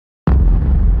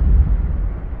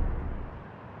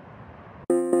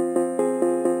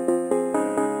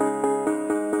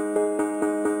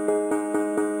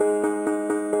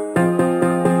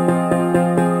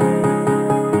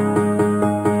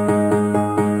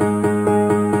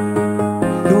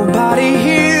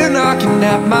knocking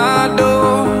at my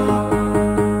door.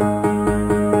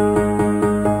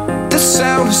 The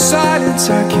sound of silence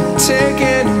I can't take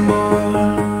anymore.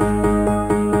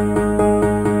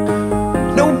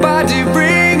 Nobody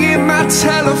ringing my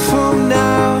telephone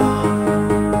now.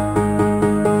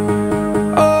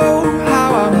 Oh,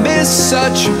 how I miss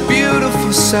such a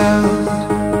beautiful sound.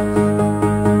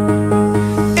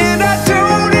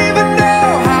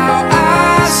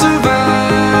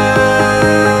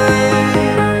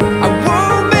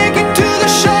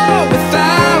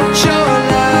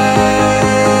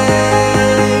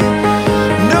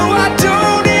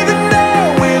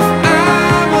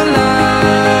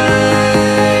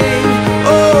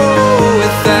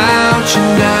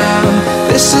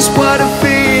 This is what it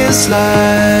feels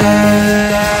like.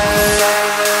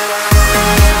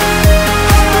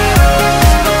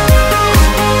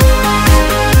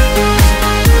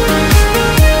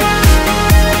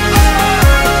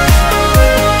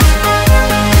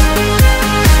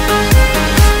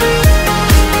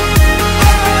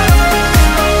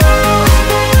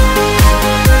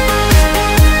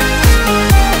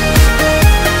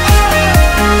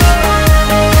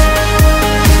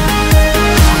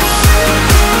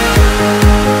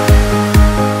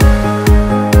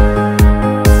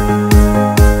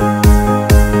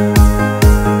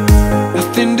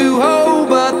 Nothing to hold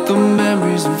but the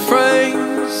memories and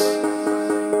frames.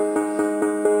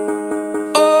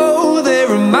 Oh, they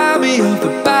remind me of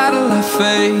the battle I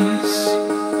face.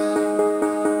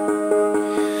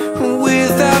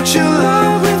 Without your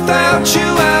love, without you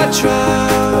I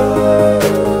drown.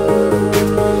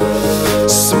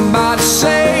 Somebody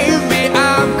save me,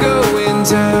 I'm going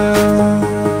down.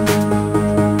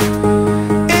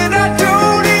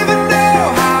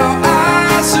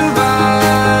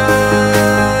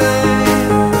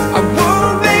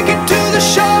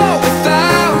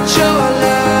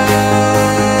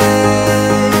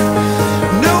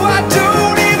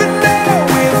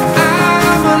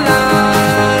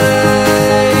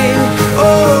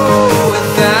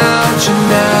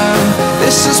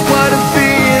 This is what it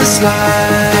feels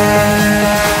like.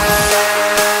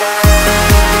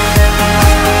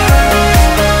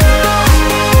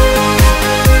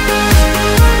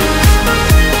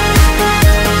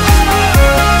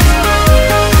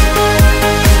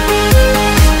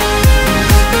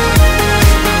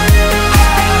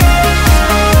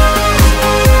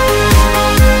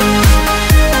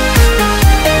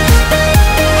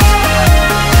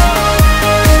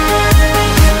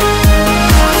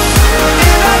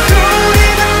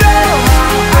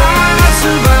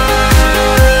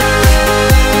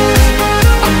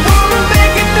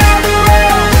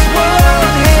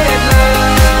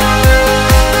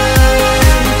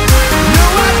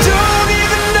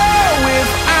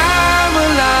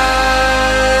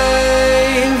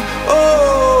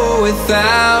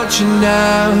 Without you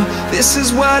now, this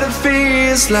is what it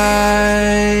feels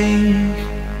like.